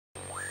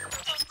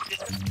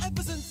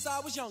Since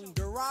I was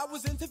younger, I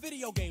was into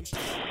video games.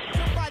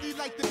 Somebody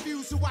like the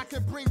views so I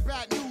can bring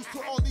bad news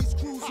to all these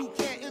crews who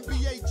can't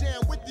NBA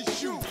jam with the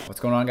shoe.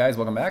 What's going on, guys?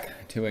 Welcome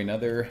back to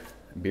another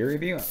beer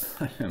review.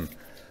 I am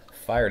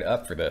fired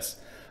up for this.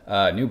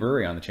 New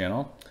brewery on the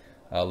channel,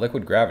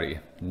 Liquid Gravity.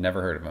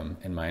 Never heard of them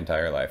in my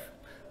entire life.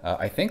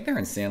 I think they're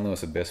in San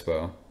Luis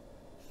Obispo.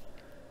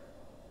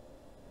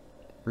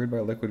 Brewed by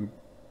Liquid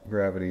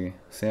Gravity,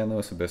 San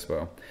Luis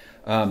Obispo.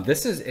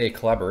 This is a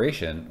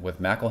collaboration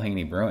with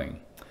McIlhenney Brewing.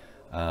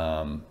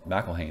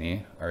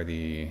 McIlhenney are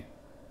the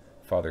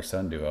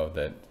father-son duo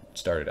that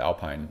started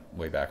Alpine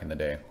way back in the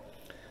day.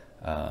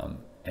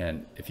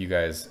 And if you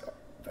guys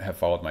have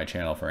followed my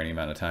channel for any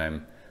amount of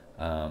time,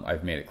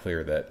 I've made it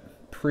clear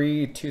that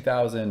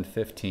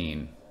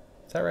pre-2015,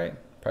 is that right?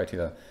 Probably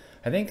 2000.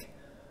 I think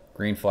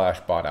Green Flash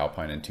bought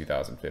Alpine in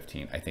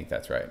 2015. I think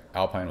that's right.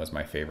 Alpine was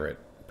my favorite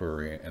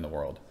brewery in the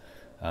world.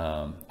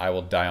 I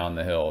will die on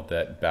the hill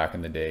that back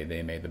in the day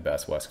they made the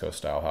best West Coast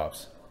style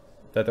hops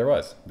that there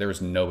was. There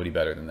was nobody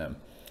better than them.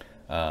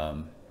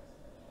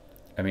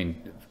 I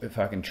mean,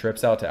 fucking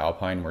trips out to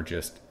Alpine were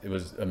just, it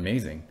was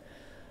amazing.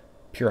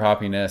 Pure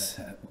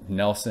hoppiness,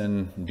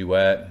 Nelson,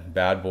 Duet,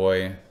 Bad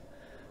Boy,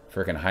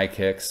 freaking High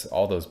Kicks,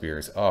 all those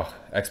beers. Oh,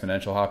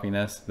 exponential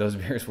hoppiness. Those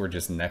beers were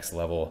just next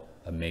level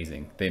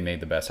amazing. They made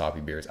the best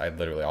hoppy beers.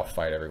 I'll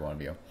fight every one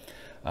of you.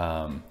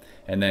 And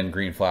then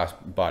Green Flash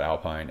bought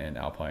Alpine, and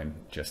Alpine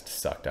just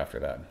sucked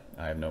after that.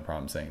 I have no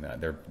problem saying that.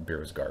 Their beer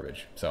was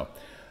garbage. So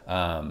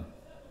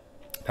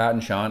Pat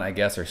and Sean, I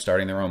guess, are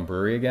starting their own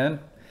brewery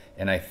again.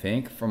 And I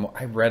think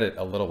I read it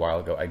a little while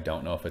ago. I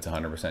don't know if it's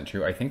 100%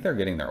 true. I think they're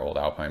getting their old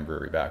Alpine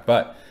brewery back.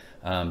 But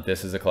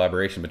this is a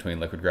collaboration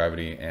between Liquid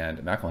Gravity and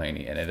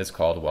McIlhenney, and it is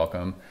called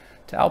Welcome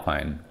to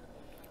Alpine.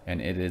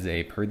 And it is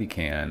a per the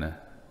can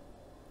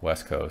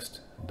West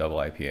Coast double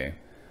IPA.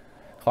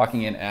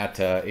 Clocking in at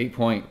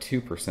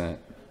 8.2%.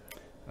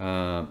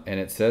 And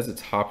it says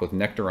it's hopped with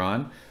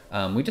Nectaron.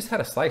 We just had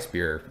a slice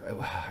beer.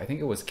 I think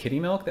it was Kitty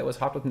Milk that was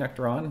hopped with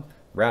Nectaron.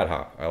 Rad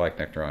hop. I like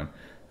Nectaron,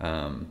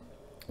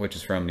 which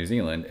is from New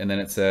Zealand. And then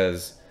it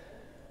says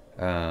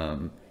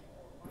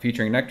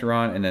featuring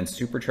Nectaron and then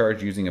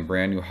supercharged using a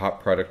brand new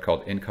hop product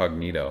called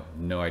Incognito.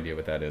 No idea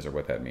what that is or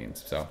what that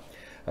means. So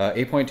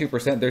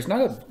 8.2%. There's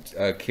not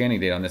a canning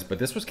date on this, but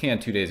this was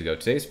canned 2 days ago.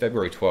 Today's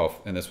February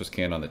 12th, and this was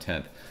canned on the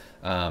 10th.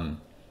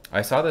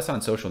 I saw this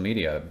on social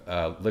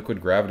media.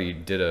 Liquid Gravity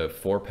did a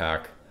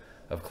 4-pack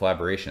of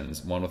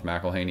collaborations. One with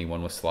McIlhenney,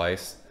 one with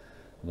Slice,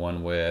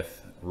 one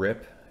with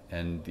Rip,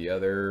 and the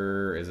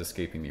other is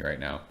escaping me right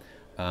now.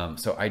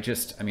 So I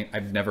mean,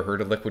 I've never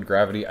heard of Liquid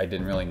Gravity. I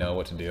didn't really know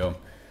what to do.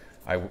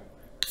 I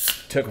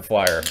took a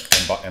flyer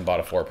and bought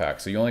a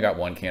 4-pack. So you only got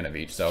one can of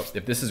each. So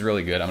if this is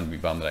really good, I'm gonna be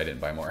bummed that I didn't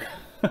buy more.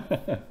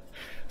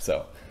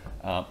 So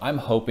I'm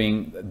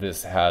hoping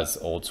this has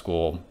old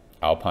school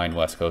Alpine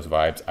West Coast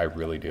vibes. I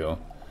really do.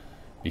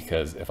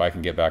 Because if I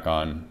can get back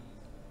on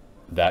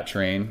that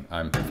train,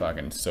 I'm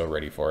fucking so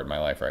ready for it in my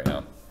life right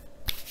now.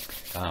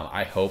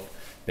 I hope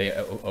they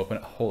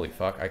open, holy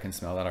fuck, I can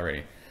smell that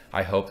already.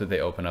 I hope that they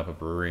open up a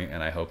brewery,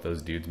 and I hope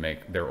those dudes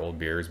make their old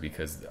beers,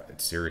 because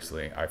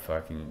seriously,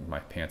 my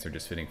pants are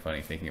just fitting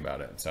funny thinking about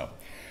it. So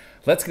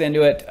let's get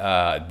into it.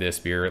 This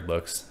beer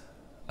looks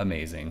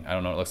amazing. I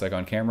don't know what it looks like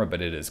on camera,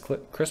 but it is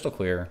crystal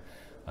clear.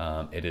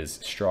 It is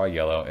straw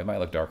yellow. It might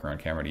look darker on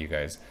camera to you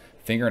guys.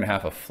 Finger and a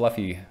half of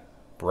fluffy,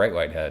 bright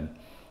white head.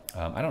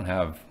 I don't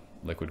have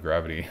Liquid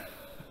Gravity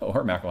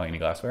or McIlhenney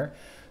glassware,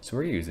 so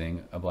we're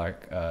using a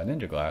black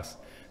Ninja glass.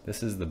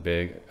 This is the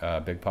big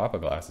Papa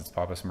glass. It's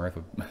Papa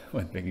Smurf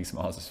with Biggie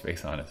Smalls'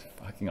 face on it. It's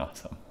fucking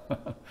awesome.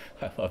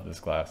 I love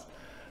this glass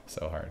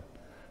so hard.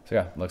 So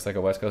yeah, looks like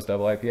a West Coast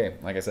double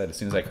IPA. Like I said, as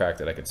soon as I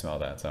cracked it, I could smell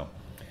that. So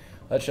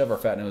let's shove our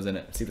fat nose in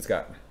it, see what it's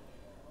got.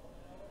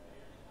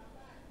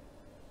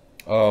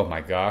 Oh my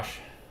gosh,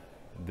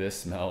 this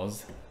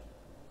smells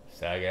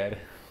sagad.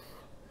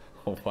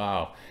 Oh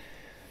wow,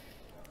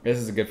 this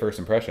is a good first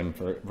impression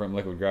from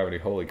Liquid Gravity.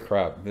 Holy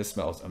crap, this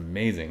smells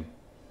amazing.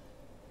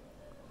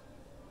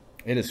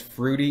 It is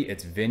fruity,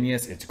 it's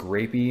vinous, it's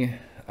grapey,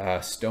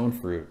 stone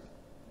fruit,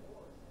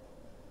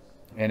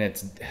 and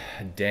it's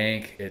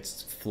dank,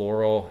 it's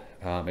floral,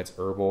 it's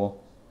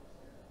herbal.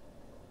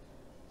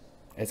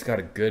 It's got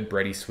a good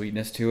bready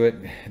sweetness to it.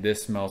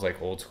 This smells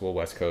like old school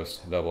West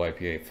Coast double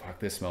IPA. Fuck,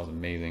 this smells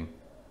amazing.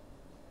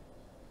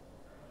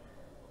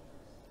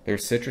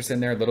 There's citrus in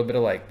there, a little bit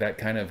of like that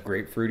kind of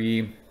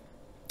grapefruity,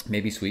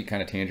 maybe sweet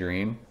kind of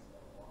tangerine.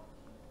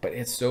 But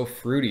it's so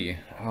fruity.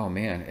 Oh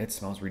man, it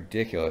smells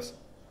ridiculous.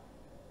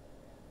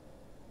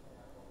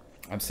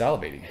 I'm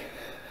salivating.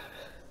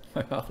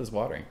 My mouth is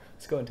watering.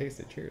 Let's go and taste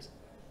it. Cheers.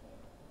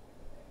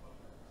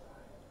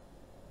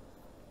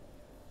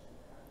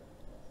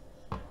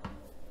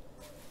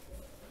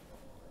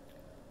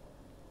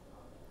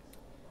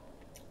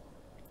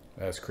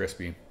 That's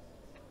crispy.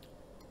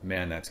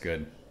 Man, that's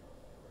good.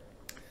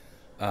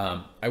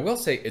 I will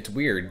say it's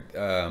weird.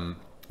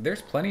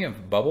 There's plenty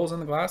of bubbles in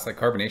the glass, like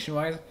carbonation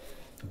wise,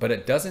 but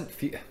it doesn't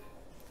feel,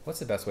 what's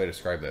the best way to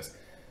describe this?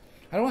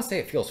 I don't want to say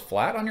it feels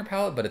flat on your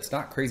palate, but it's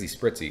not crazy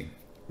spritzy.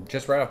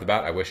 just right off the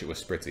bat, I wish it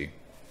was spritzy.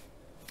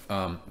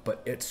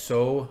 But it's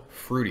so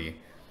fruity.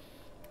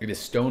 It is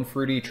stone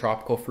fruity,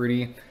 tropical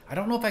fruity. I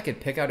don't know if I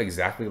could pick out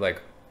exactly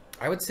like,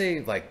 I would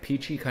say like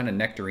peachy kind of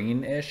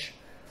nectarine-ish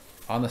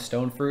on the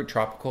stone fruit,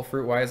 tropical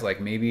fruit wise,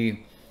 like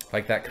maybe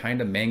like that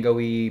kind of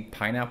mango-y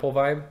pineapple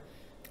vibe.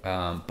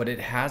 But it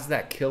has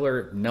that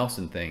killer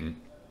Nelson thing.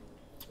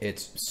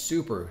 It's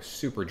super,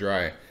 super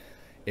dry.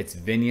 It's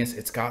vinous.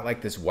 It's got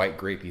like this white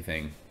grapey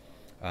thing.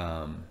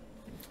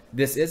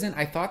 This isn't,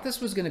 I thought this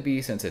was going to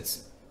be, since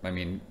it's, I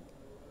mean,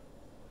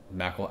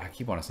 I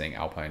keep on saying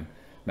Alpine.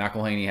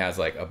 McIlhenney has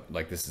like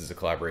this is a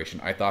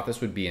collaboration. I thought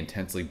this would be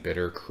intensely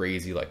bitter,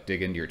 crazy, like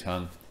dig into your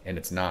tongue, and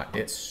it's not.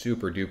 It's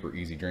super duper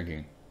easy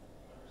drinking.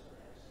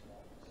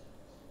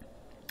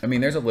 I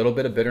mean, there's a little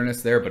bit of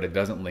bitterness there, but it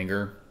doesn't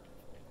linger,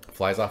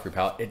 flies off your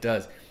palate. It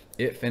does.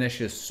 It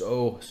finishes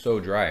so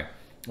dry,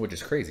 which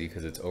is crazy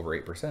because it's over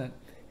 8%, and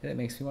it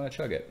makes me want to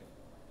chug it.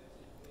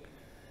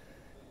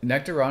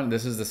 Nectaron,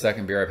 this is the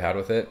second beer I've had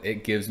with it.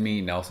 It gives me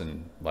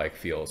Nelson-like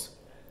feels.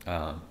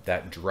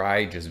 That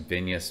dry, just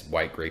vinous,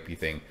 white grapey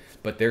thing.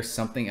 But there's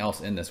something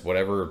else in this,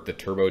 whatever the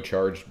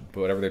turbocharged,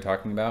 whatever they're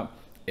talking about.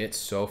 It's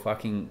so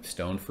fucking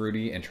stone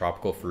fruity and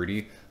tropical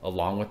fruity,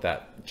 along with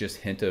that just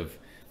hint of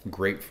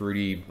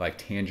grapefruity, like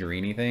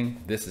tangerine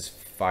thing. This is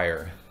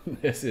fire.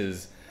 This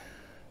is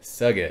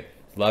sug it.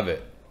 Love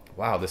it.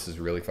 Wow, this is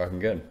really fucking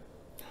good.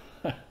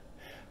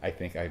 I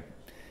think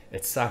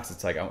it sucks.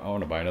 It's like, I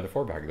want to buy another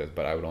 4-pack of this,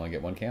 but I would only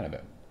get 1 can of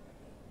it.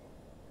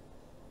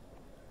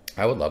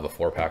 I would love a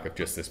 4-pack of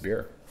just this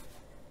beer.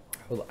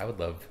 I would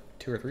love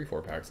 2 or 3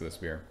 4-packs of this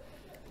beer.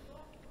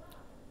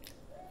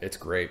 It's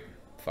great.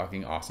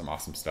 Fucking awesome,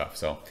 awesome stuff.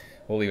 So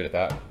we'll leave it at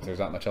that. There's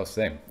not much else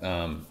to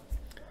say.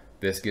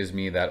 This gives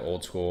me that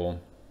old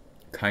school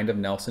kind of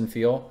Nelson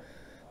feel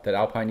that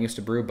Alpine used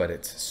to brew, but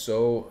it's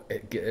so,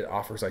 it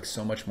offers like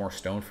so much more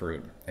stone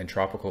fruit and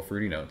tropical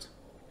fruity notes.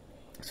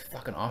 It's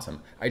fucking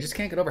awesome. I just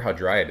can't get over how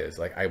dry it is.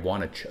 Like I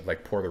want to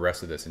like pour the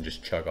rest of this and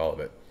just chug all of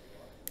it.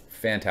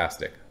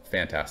 Fantastic.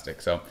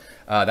 Fantastic. So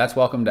that's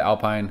Welcome to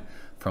Alpine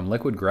from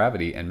Liquid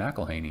Gravity and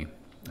McIlhenney.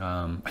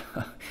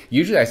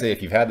 Usually I say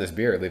if you've had this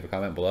beer, leave a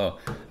comment below.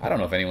 I don't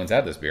know if anyone's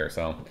had this beer,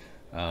 so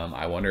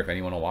I wonder if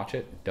anyone will watch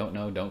it. Don't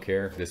know, don't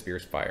care. This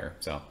beer's fire.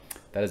 So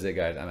that is it,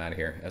 guys. I'm out of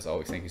here. As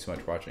always, thank you so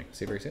much for watching.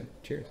 See you very soon.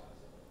 Cheers.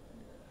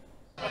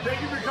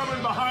 Thank you for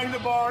coming behind the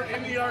bar,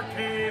 in the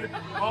arcade,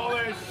 all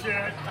that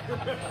shit.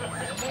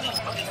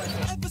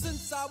 Ever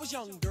since I was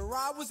younger,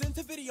 I was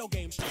into video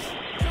games.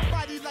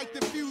 Somebody like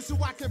the Fuse so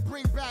I can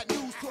bring bad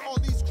news to all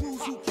these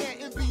crews who can't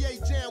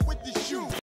NBA jam with the shoe.